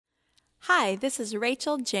Hi, this is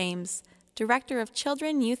Rachel James, Director of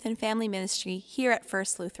Children, Youth, and Family Ministry here at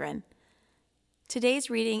First Lutheran.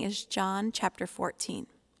 Today's reading is John chapter 14.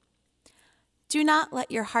 Do not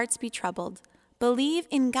let your hearts be troubled. Believe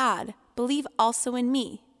in God. Believe also in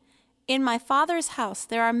me. In my Father's house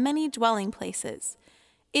there are many dwelling places.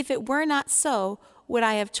 If it were not so, would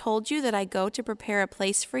I have told you that I go to prepare a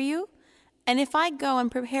place for you? And if I go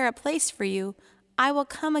and prepare a place for you, I will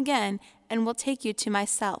come again and will take you to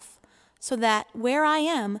myself, so that where I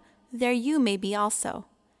am, there you may be also.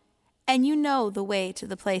 And you know the way to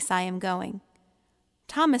the place I am going.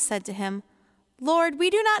 Thomas said to him, Lord,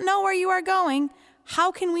 we do not know where you are going.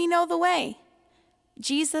 How can we know the way?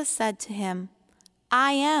 Jesus said to him,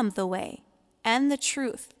 I am the way, and the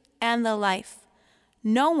truth, and the life.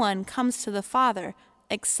 No one comes to the Father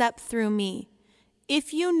except through me.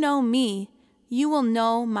 If you know me, you will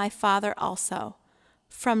know my Father also.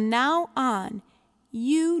 From now on,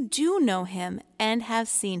 you do know him and have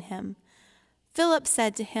seen him. Philip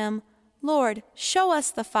said to him, Lord, show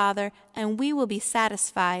us the Father, and we will be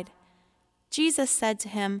satisfied. Jesus said to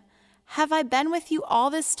him, Have I been with you all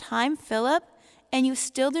this time, Philip, and you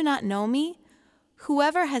still do not know me?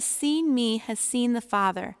 Whoever has seen me has seen the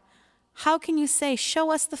Father. How can you say,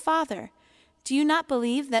 Show us the Father? Do you not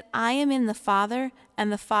believe that I am in the Father, and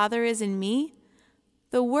the Father is in me?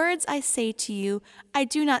 The words I say to you, I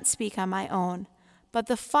do not speak on my own, but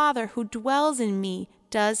the Father who dwells in me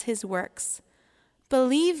does his works.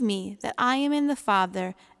 Believe me that I am in the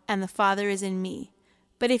Father, and the Father is in me.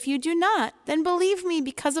 But if you do not, then believe me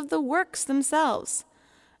because of the works themselves.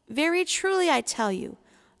 Very truly I tell you,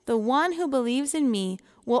 the one who believes in me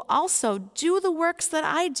will also do the works that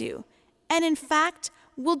I do, and in fact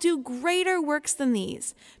will do greater works than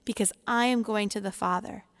these, because I am going to the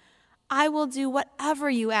Father. I will do whatever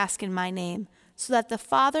you ask in my name, so that the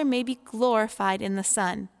Father may be glorified in the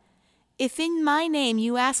Son. If in my name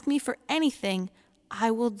you ask me for anything, I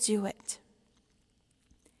will do it.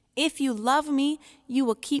 If you love me, you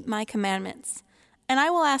will keep my commandments. And I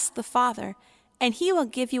will ask the Father, and he will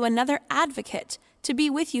give you another advocate to be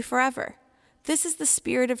with you forever. This is the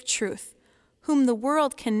Spirit of truth, whom the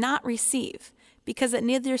world cannot receive, because it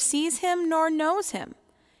neither sees him nor knows him.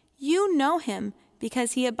 You know him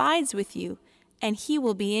because he abides with you, and he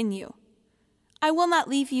will be in you. I will not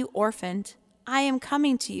leave you orphaned. I am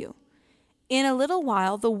coming to you. In a little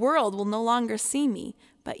while the world will no longer see me,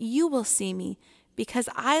 but you will see me. Because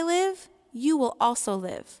I live, you will also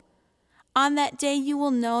live. On that day you will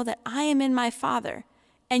know that I am in my Father,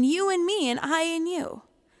 and you in me, and I in you.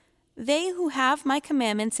 They who have my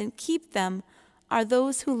commandments and keep them are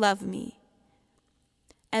those who love me.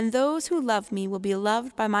 And those who love me will be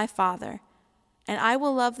loved by my Father, and I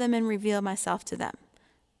will love them and reveal myself to them.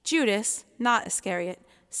 Judas, not Iscariot,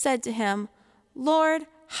 said to him, Lord,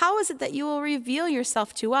 how is it that you will reveal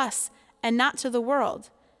yourself to us and not to the world?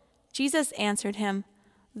 Jesus answered him,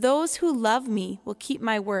 Those who love me will keep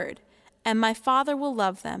my word, and my Father will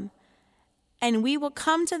love them, and we will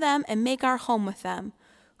come to them and make our home with them.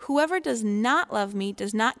 Whoever does not love me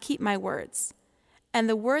does not keep my words. And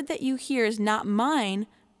the word that you hear is not mine,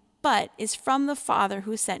 but is from the Father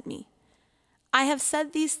who sent me. I have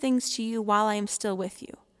said these things to you while I am still with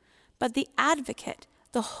you. But the Advocate,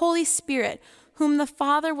 the Holy Spirit, whom the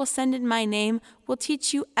Father will send in my name, will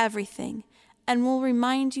teach you everything, and will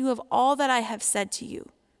remind you of all that I have said to you.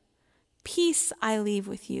 Peace I leave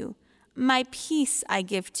with you. My peace I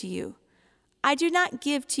give to you. I do not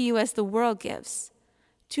give to you as the world gives.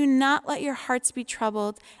 Do not let your hearts be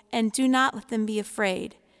troubled, and do not let them be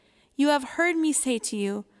afraid. You have heard me say to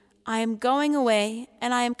you, I am going away,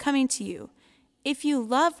 and I am coming to you. If you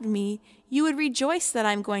loved me, you would rejoice that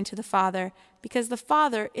I am going to the Father, because the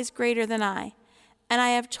Father is greater than I. And I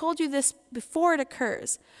have told you this before it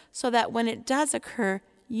occurs, so that when it does occur,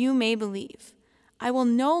 you may believe. I will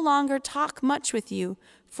no longer talk much with you,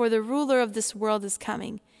 for the ruler of this world is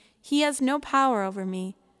coming. He has no power over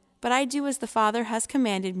me, but I do as the Father has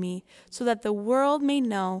commanded me, so that the world may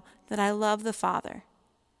know that I love the Father.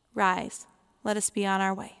 Rise, let us be on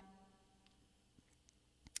our way.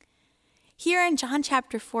 Here in John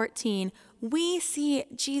chapter 14, we see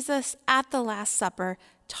Jesus at the Last Supper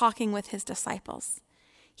talking with his disciples.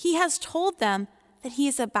 He has told them that he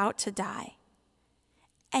is about to die.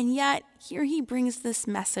 And yet, here he brings this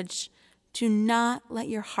message, do not let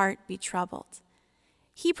your heart be troubled.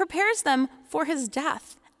 He prepares them for his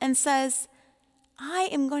death and says, I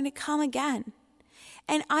am going to come again,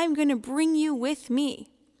 and I'm going to bring you with me.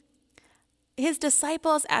 His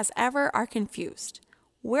disciples, as ever, are confused.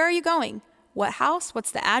 Where are you going? What house?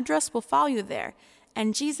 What's the address? We'll follow you there.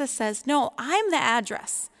 And Jesus says, no, I'm the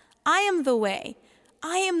address. I am the way.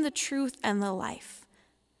 I am the truth and the life.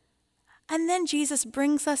 And then Jesus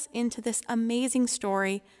brings us into this amazing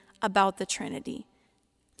story about the Trinity.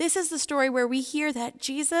 This is the story where we hear that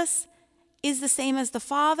Jesus is the same as the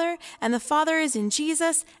Father, and the Father is in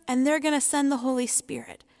Jesus, and they're going to send the Holy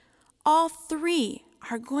Spirit. All three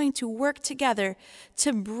are going to work together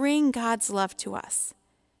to bring God's love to us.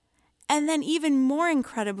 And then even more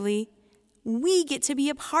incredibly, we get to be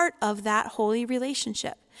a part of that holy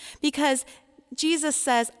relationship because Jesus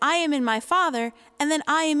says, I am in my Father, and then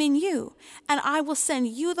I am in you, and I will send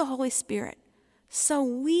you the Holy Spirit. So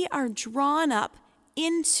we are drawn up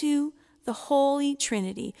into the Holy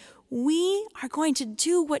Trinity. We are going to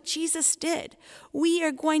do what Jesus did. We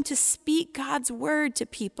are going to speak God's word to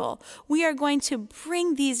people. We are going to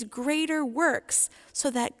bring these greater works so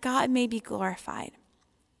that God may be glorified.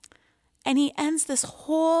 And he ends this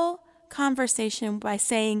whole conversation by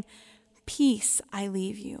saying, peace I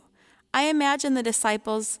leave you. I imagine the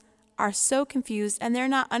disciples are so confused and they're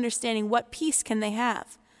not understanding what peace can they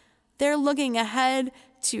have. They're looking ahead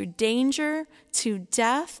to danger, to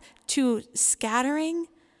death, to scattering.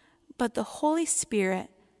 But the Holy Spirit,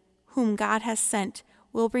 whom God has sent,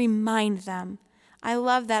 will remind them. I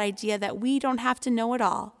love that idea that we don't have to know it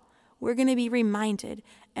all. We're going to be reminded,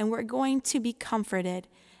 and we're going to be comforted,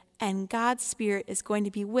 and God's Spirit is going to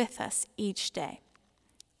be with us each day.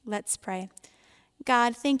 Let's pray.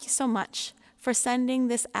 God, thank you so much for sending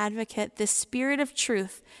this advocate, this Spirit of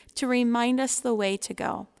truth, to remind us the way to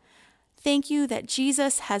go. Thank you that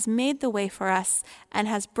Jesus has made the way for us and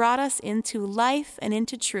has brought us into life and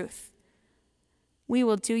into truth. We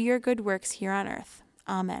will do your good works here on earth.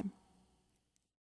 Amen.